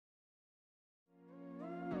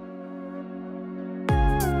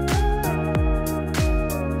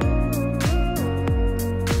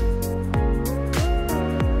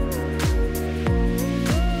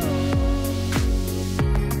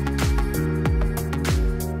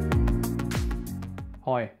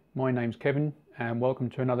Hi, my name's Kevin and welcome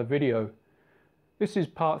to another video. This is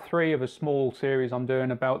part 3 of a small series I'm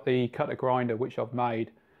doing about the cutter grinder which I've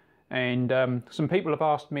made, and some people have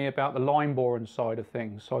asked me about the line boring side of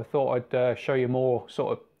things, so I thought I'd show you more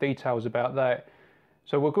sort of details about that.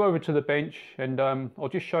 So we'll go over to the bench and I'll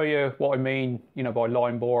just show you what I mean, by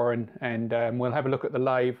line boring, and we'll have a look at the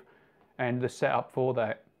lathe and the setup for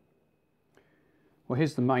that. Well,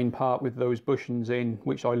 here's the main part with those bushings in,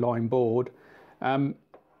 which I line bored.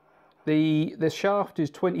 The shaft is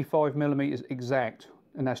 25mm exact,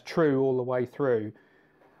 and that's true all the way through.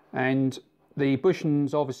 And the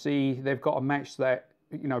bushings, obviously, they've got to match that,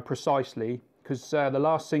 precisely, because the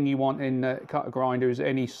last thing you want in a cutter grinder is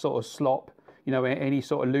any sort of slop, any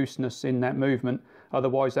sort of looseness in that movement.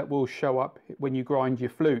 Otherwise, that will show up when you grind your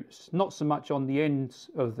flutes. Not so much on the ends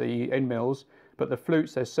of the end mills, but the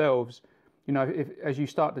flutes themselves. As you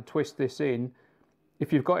start to twist this in,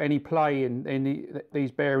 if you've got any play in these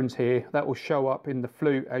bearings here, that will show up in the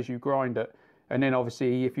flute as you grind it. And then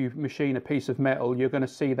obviously if you machine a piece of metal, you're going to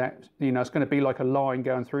see that, it's going to be like a line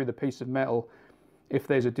going through the piece of metal if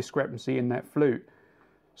there's a discrepancy in that flute.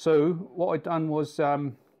 So what I've done was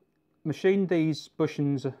machined these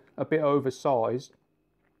bushings a bit oversized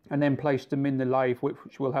and then placed them in the lathe,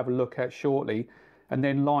 which we'll have a look at shortly, and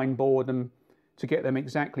then line bored them to get them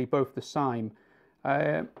exactly both the same.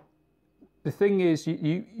 The thing is,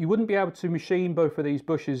 you wouldn't be able to machine both of these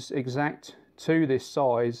bushes exact to this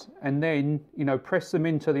size and then, press them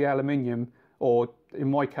into the aluminium, or in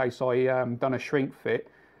my case, I done a shrink fit,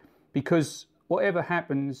 because whatever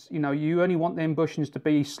happens, you only want them bushings to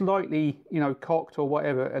be slightly, cocked or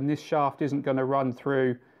whatever, and this shaft isn't going to run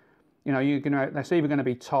through, that's either going to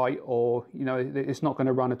be tight or, it's not going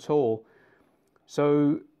to run at all.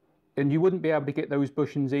 So, and you wouldn't be able to get those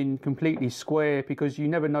bushings in completely square, because you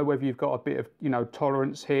never know whether you've got a bit of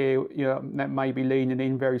tolerance here, that may be leaning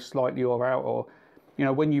in very slightly or out, or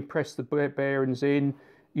when you press the bearings in,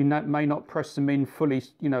 you may not press them in fully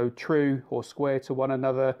true or square to one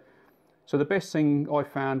another. So the best thing I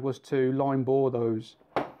found was to line bore those,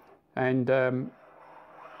 and so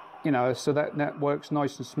that works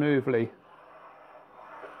nice and smoothly.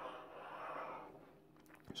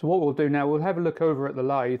 So what we'll do now, we'll have a look over at the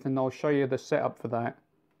lathe and I'll show you the setup for that.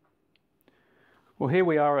 Well, here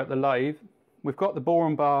we are at the lathe. We've got the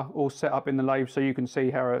boring bar all set up in the lathe so you can see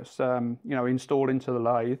how it's installed into the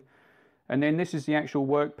lathe. And then this is the actual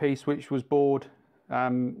workpiece which was bored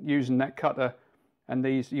using that cutter, and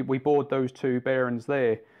we bored those two bearings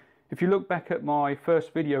there. If you look back at my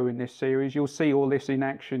first video in this series, you'll see all this in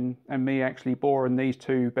action and me actually boring these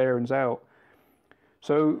two bearings out.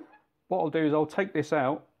 So what I'll do is I'll take this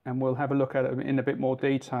out and we'll have a look at it in a bit more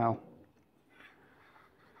detail.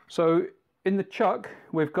 So in the chuck,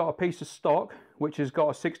 we've got a piece of stock which has got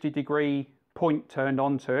a 60-degree point turned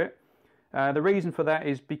onto it. The reason for that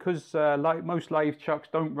is because like most lathe chucks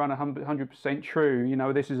don't run 100%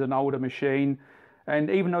 true. This is an older machine, and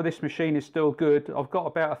even though this machine is still good, I've got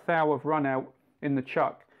about 1 thou of run out in the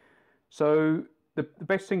chuck. So the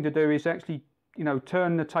best thing to do is actually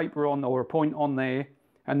turn the taper on, or a point on there,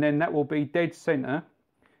 and then that will be dead center.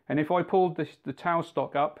 And if I pulled the towel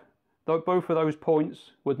stock up, both of those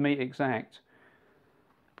points would meet exact.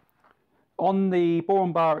 On the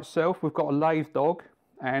boring bar itself, we've got a lathe dog,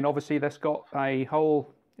 and obviously that's got a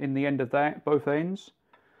hole in the end of that, both ends,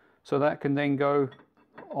 so that can then go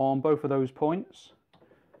on both of those points.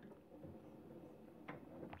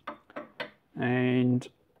 And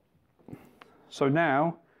so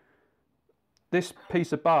now this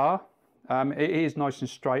piece of bar, it is nice and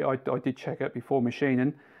straight. I did check it before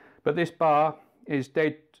machining, but this bar is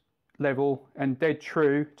dead level and dead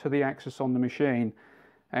true to the axis on the machine.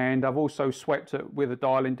 And I've also swept it with a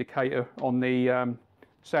dial indicator on the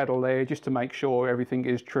saddle there, just to make sure everything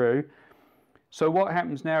is true. So what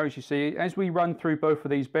happens now is, you see, as we run through both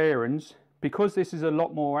of these bearings, because this is a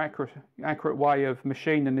lot more accurate way of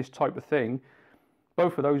machining this type of thing,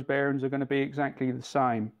 both of those bearings are going to be exactly the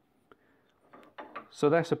same. So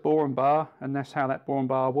that's a boring bar, and that's how that boring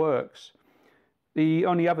bar works. The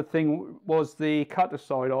only other thing was the cutter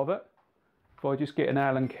side of it. If I just get an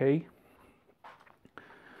Allen key.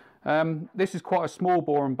 This is quite a small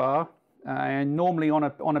boring bar, and normally on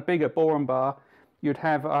a bigger boring bar you'd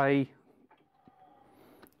have a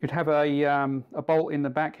bolt in the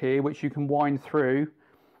back here which you can wind through,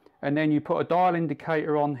 and then you put a dial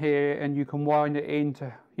indicator on here and you can wind it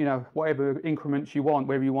into whatever increments you want,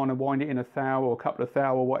 whether you want to wind it in 1 thou or a couple of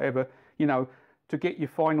thou or whatever, to get your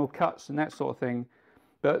final cuts and that sort of thing.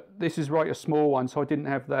 But this is a small one, so I didn't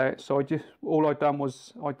have that. So all I'd done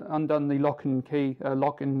was I'd undone the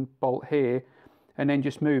locking bolt here, and then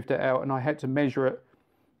just moved it out, and I had to measure it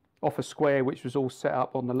off a square which was all set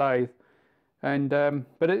up on the lathe. And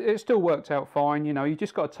but it still worked out fine. You know, you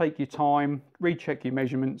just got to take your time, recheck your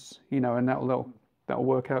measurements, you know, and that'll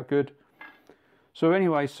work out good. So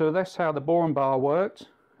anyway, so that's how the boring bar worked,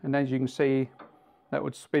 and as you can see, that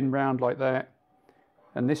would spin round like that,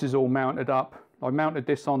 and this is all mounted up. I mounted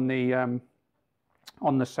this on the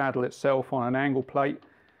saddle itself on an angle plate,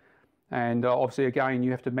 and obviously again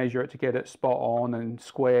you have to measure it to get it spot on and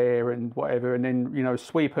square and whatever, and then, you know,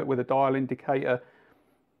 sweep it with a dial indicator.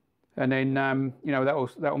 And then, you know,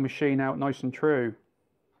 that'll machine out nice and true.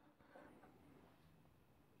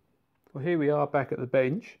 Well, here we are back at the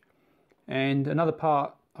bench, and another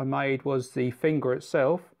part I made was the finger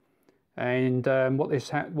itself. And what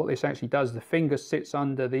this actually does, the finger sits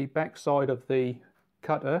under the back side of the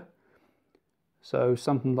cutter, so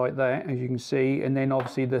something like that, as you can see. And then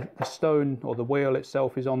obviously the stone or the wheel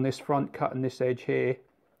itself is on this front cut and this edge here.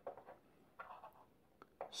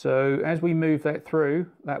 So as we move that through,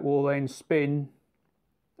 that will then spin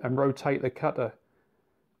and rotate the cutter.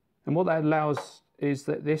 And what that allows is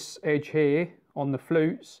that this edge here on the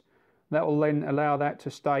flutes, that will then allow that to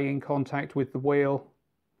stay in contact with the wheel.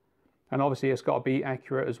 And obviously it's got to be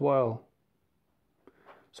accurate as well.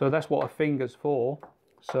 So that's what a finger's for.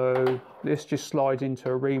 So this just slides into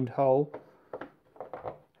a reamed hole.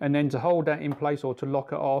 And then to hold that in place or to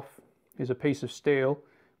lock it off is a piece of steel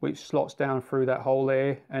which slots down through that hole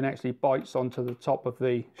there and actually bites onto the top of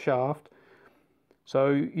the shaft. So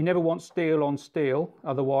you never want steel on steel,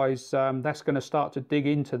 otherwise that's going to start to dig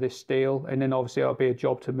into this steel, and then obviously it'll be a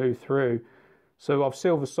job to move through. So I've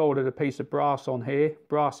silver soldered a piece of brass on here.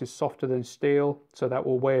 Brass is softer than steel, so that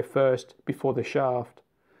will wear first before the shaft.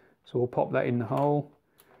 So we'll pop that in the hole,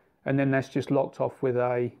 and then that's just locked off with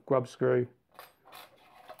a grub screw.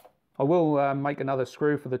 I will make another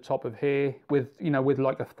screw for the top of here with, you know, with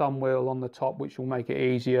like a thumb wheel on the top, which will make it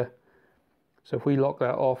easier. So if we lock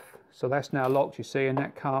that off, so that's now locked, you see, and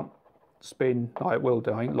that can't spin. Oh, it will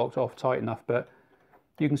do, I ain't locked off tight enough, but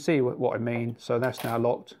you can see what I mean. So that's now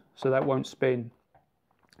locked, so that won't spin.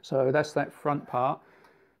 So that's that front part.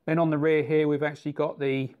 Then on the rear here, we've actually got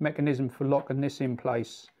the mechanism for locking this in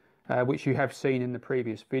place, which you have seen in the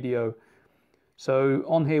previous video. So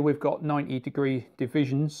on here we've got 90-degree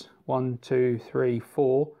divisions, 1, 2, 3,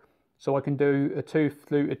 4. So I can do a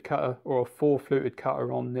 2-fluted cutter or a 4-fluted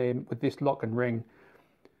cutter on there with this lock and ring.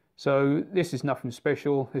 So this is nothing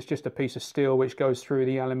special, it's just a piece of steel which goes through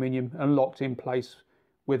the aluminium and locked in place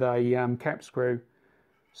with a cap screw.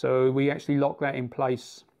 So we actually lock that in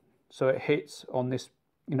place so it hits on this,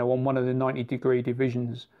 you know, on one of the 90-degree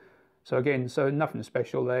divisions. So again, so nothing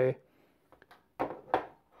special there.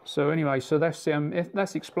 So anyway, so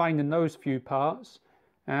that's explained in those few parts.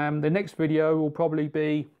 The next video will probably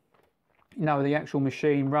be, you know, the actual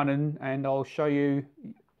machine running, and I'll show you,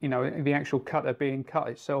 you know, the actual cutter being cut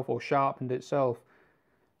itself or sharpened itself.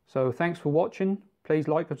 So thanks for watching. Please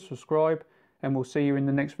like and subscribe, and we'll see you in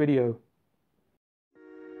the next video.